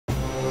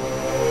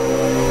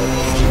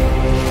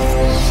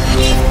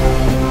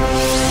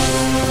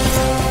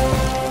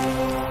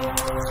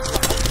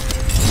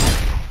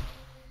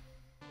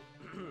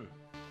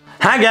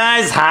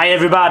guys, hi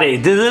everybody,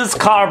 this is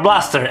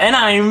CardBlaster and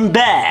I'm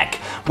back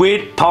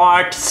with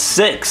part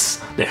 6,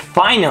 the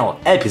final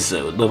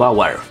episode of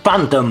our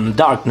Phantom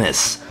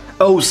Darkness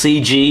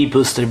OCG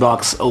booster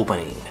box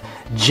opening,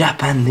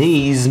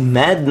 Japanese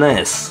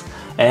Madness.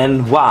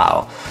 And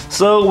wow,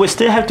 so we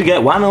still have to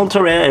get one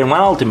ultra rare and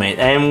one ultimate,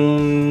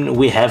 and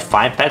we have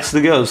 5 packs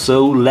to go,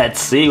 so let's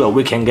see what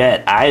we can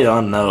get. I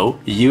don't know,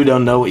 you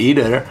don't know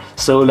either,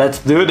 so let's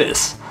do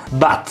this.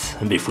 But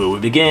before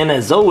we begin,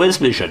 as always,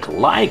 be sure to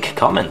like,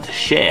 comment,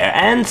 share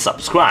and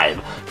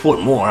subscribe for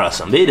more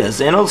awesome videos,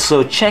 and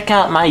also check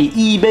out my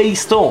eBay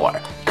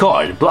store,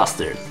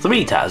 CardBlaster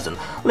 3000,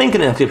 link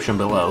in the description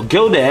below.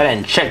 Go there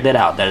and check that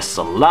out, there's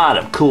a lot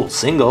of cool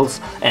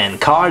singles and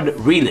card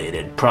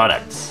related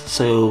products,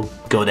 so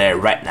go there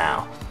right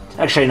now.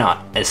 Actually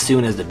not, as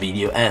soon as the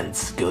video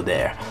ends, go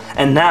there.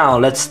 And now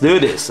let's do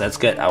this, let's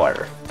get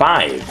our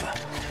 5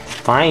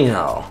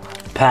 final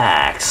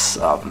packs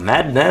of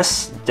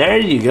madness. There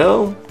you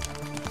go,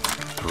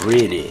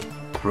 pretty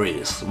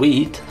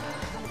sweet.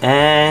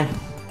 And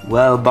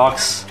well,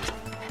 box,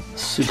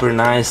 super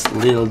nice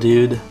little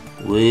dude.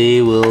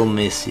 We will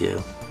miss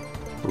you,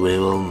 we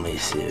will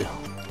miss you.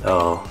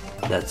 Oh,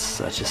 that's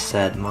such a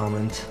sad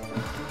moment.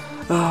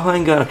 Oh,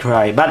 I'm gonna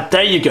cry, but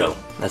there you go.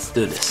 Let's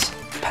do this.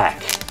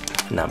 Pack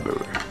number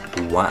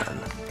 1.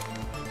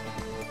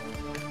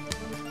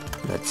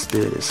 Let's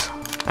do this.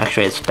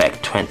 Actually, it's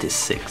pack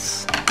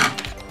 26.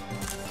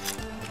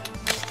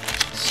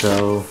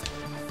 So,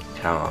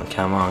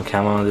 come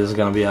on, this is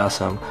gonna be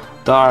awesome.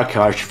 Dark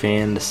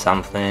Archfiend,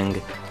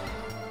 something.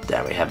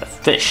 Then we have a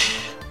fish.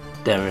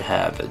 Then we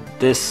have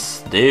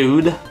this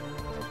dude.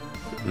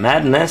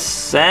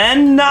 Madness,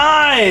 and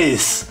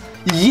nice!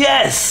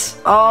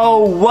 Yes!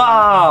 Oh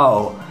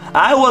wow!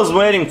 I was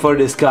waiting for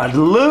this card.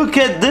 Look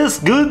at this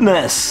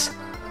goodness!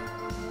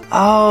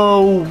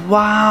 Oh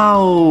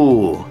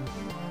wow!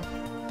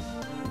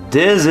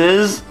 This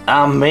is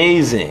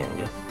amazing.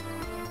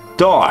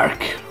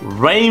 Dark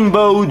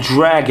Rainbow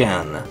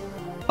Dragon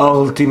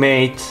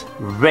Ultimate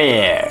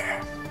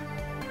Rare.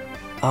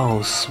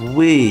 Oh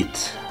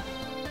sweet.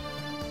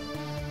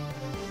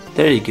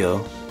 There you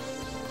go.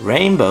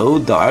 Rainbow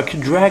Dark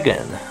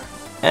Dragon.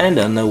 And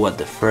I don't know what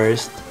the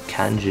first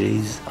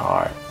kanjis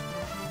are,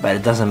 but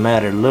it doesn't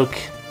matter. Look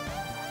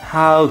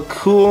how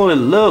cool it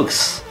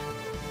looks.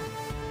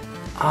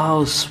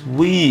 Oh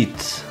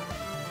sweet.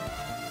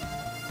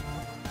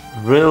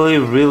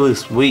 Really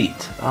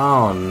sweet.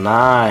 Oh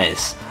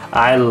nice.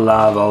 I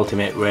love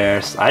ultimate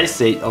rares. I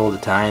say it all the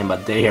time,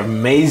 but they are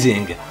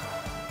amazing.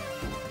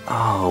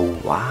 Oh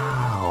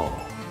wow.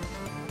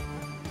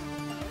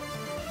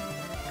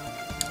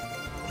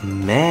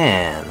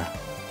 Man,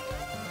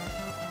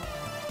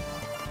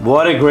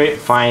 what a great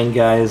find,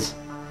 guys.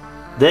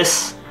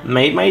 This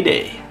made my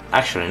day.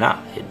 Actually not,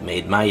 it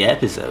made my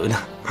episode.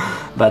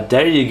 But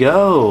there you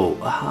go.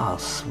 Oh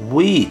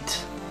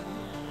sweet.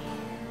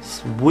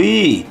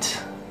 Sweet.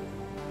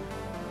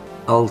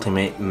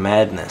 Ultimate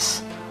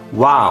Madness.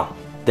 Wow,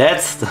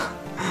 that's a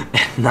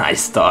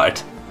nice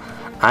start.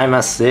 I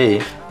must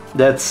say,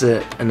 that's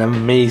an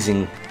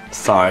amazing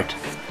start.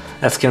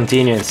 Let's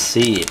continue and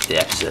see if the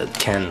episode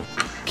can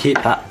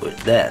keep up with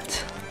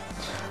that.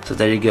 So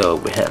there you go,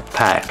 we have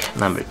pack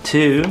number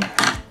 2.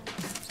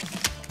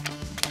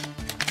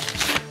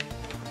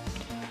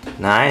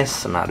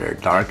 Nice, another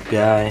dark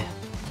guy.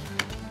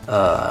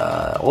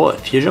 Oh, a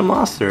fusion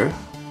monster.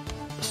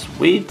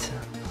 Sweet,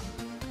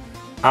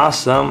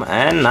 awesome,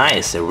 and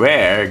nice. A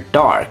rare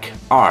dark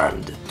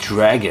armed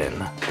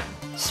dragon.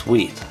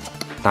 Sweet,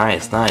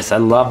 nice. I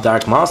love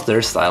dark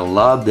monsters. I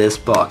love this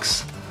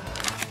box.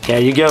 Here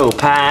you go,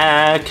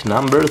 pack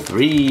number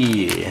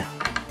 3.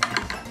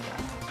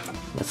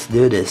 Let's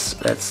do this.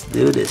 Let's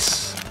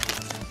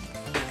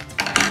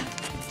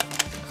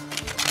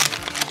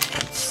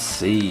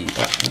see.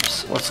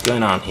 Oops, what's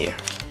going on here?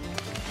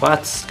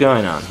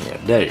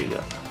 There you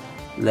go.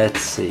 Let's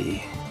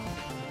see.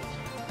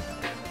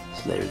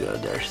 There you go,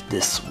 there's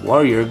this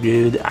warrior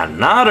dude,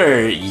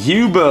 another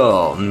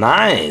Yugioh,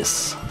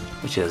 nice,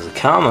 which is a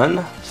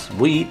common,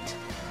 sweet.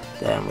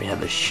 Then we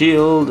have a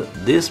shield,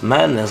 this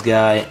madness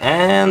guy,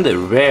 and a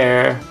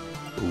rare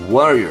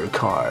warrior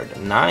card,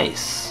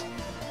 nice,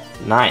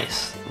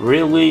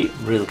 really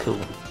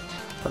cool.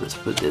 So let's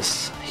put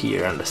this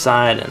here on the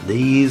side and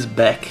these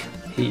back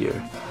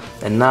here.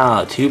 And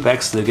now 2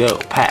 packs to go,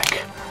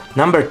 pack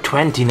number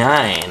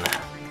 29.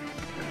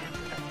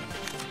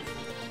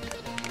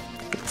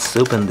 Let's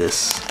open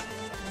this.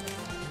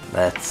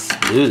 Let's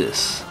do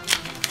this.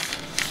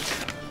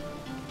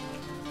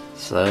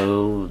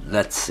 So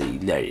let's see.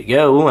 There you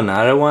go.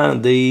 Another one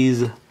of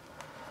these.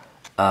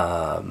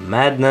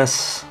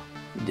 Madness.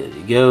 There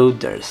you go.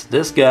 There's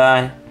this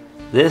guy.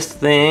 This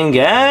thing.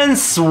 And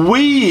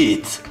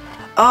sweet.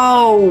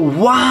 Oh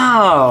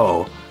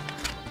wow.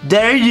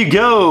 There you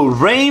go.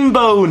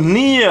 Rainbow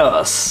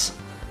Neos.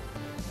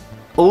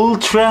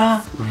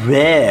 Ultra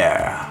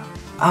rare.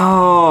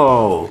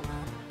 Oh.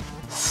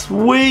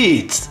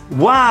 Sweet!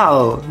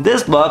 Wow,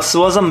 this box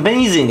was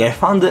amazing. I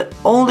found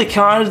all the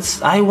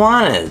cards I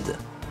wanted.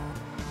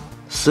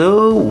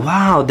 So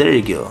wow, there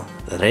you go.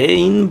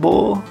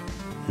 Rainbow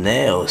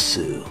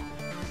Neosu.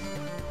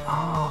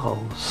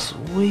 Oh,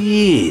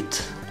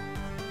 sweet.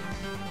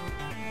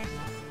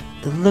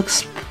 It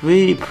looks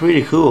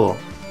pretty cool.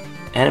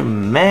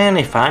 And man,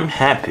 if I'm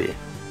happy.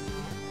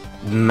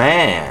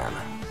 Man.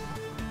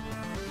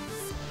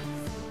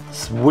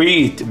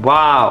 Sweet.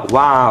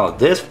 Wow.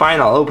 This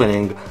final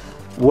opening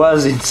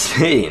was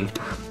insane.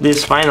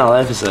 This final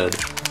episode.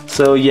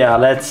 So yeah,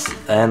 let's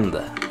end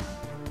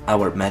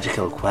our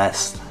magical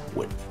quest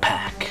with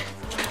pack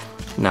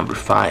number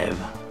 5.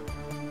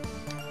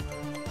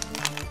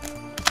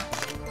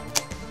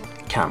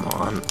 Come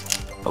on,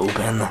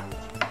 open.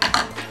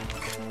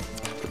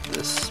 Put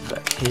this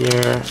back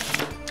here.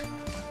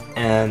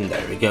 And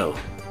there we go.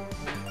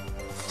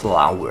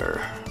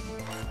 Flower.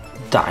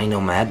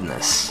 Dino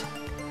Madness.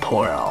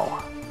 Portal.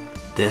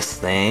 This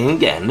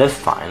thing and the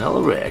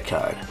final rare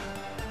card.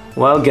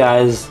 Well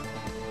guys,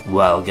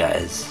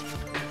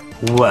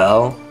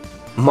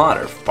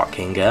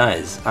 motherfucking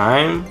guys,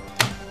 I'm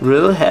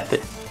really happy.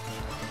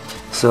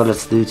 So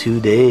let's do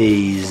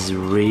today's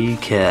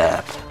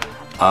recap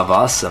of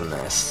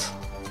awesomeness.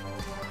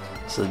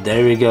 So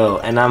there we go,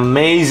 an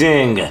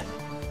amazing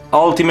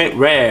ultimate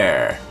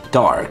rare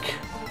dark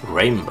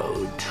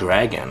rainbow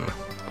dragon.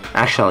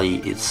 Actually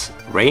it's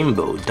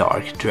rainbow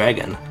dark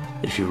dragon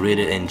if you read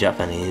it in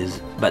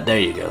Japanese, but there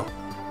you go.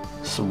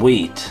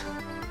 Sweet.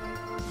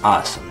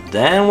 Awesome.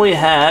 Then we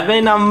have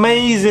an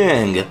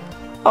amazing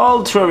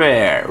ultra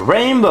rare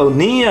rainbow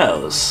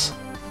Neos.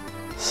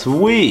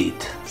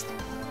 Sweet.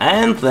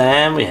 And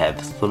then we have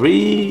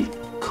 3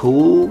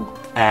 cool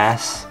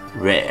ass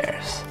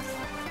rares.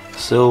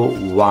 So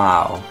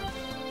wow.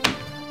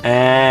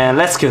 And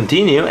let's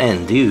continue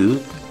and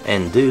do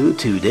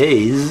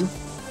today's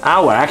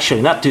our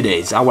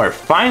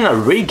final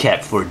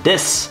recap for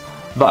this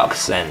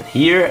box, and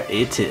here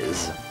it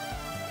is.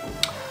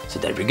 So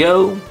there we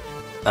go.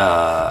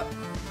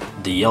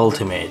 The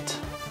ultimate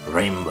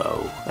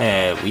rainbow,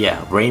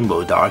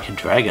 rainbow dark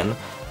dragon.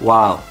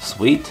 Wow,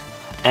 sweet.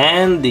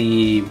 And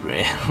the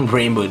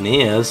rainbow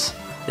Neos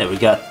that we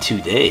got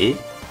today.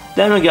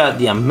 Then we got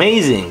the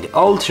amazing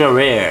ultra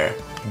rare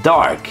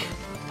dark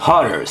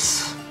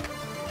Horrors.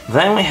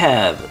 Then we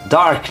have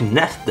dark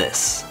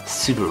Nephthys,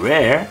 super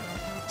rare.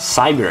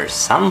 Cyber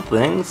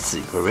something,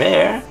 super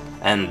rare.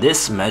 And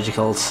this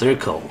magical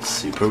circle,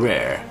 super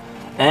rare.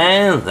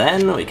 And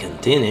then we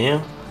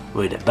continue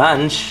with a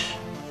bunch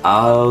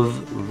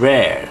of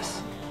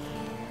rares.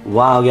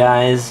 Wow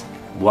guys.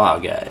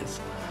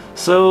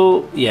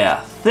 So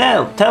yeah,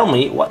 tell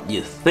me what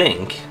you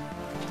think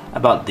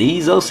about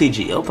these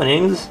OCG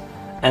openings,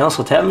 and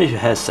also tell me if you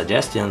have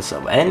suggestions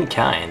of any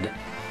kind,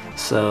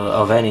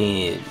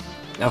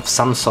 of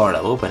some sort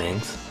of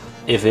openings.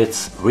 If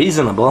it's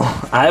reasonable,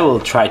 I will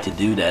try to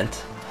do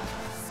that.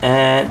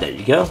 And there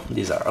you go,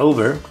 these are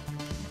over.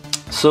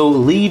 So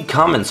leave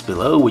comments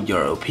below with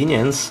your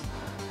opinions.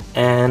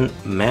 And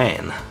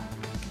man,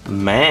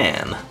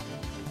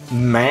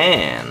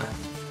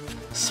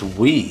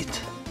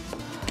 sweet.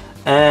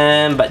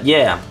 But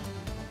yeah,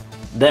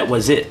 that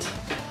was it.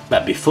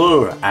 But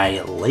before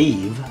I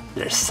leave,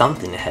 there's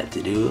something I had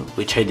to do,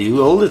 which I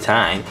do all the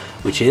time,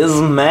 which is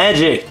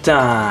magic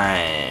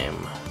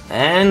time.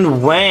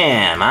 And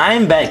wham,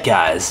 I'm back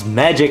guys,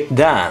 magic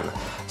done.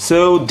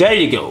 So there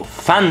you go,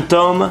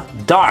 Phantom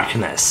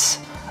Darkness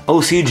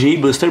OCG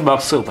booster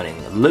box opening.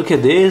 Look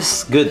at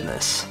this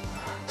goodness.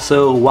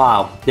 So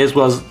wow, this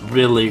was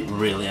really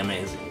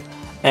amazing.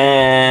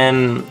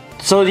 And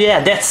so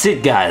yeah, that's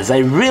it guys. I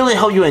really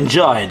hope you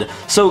enjoyed.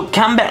 So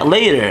come back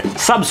later,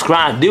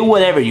 subscribe, do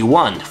whatever you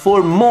want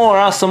for more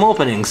awesome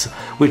openings,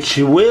 which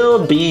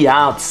will be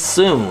out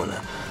soon.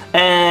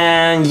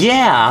 And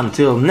yeah,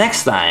 until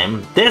next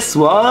time, this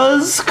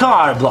was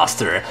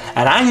CardBlaster,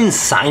 and I'm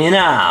signing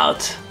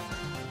out.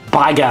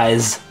 Bye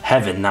guys,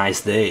 have a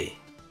nice day.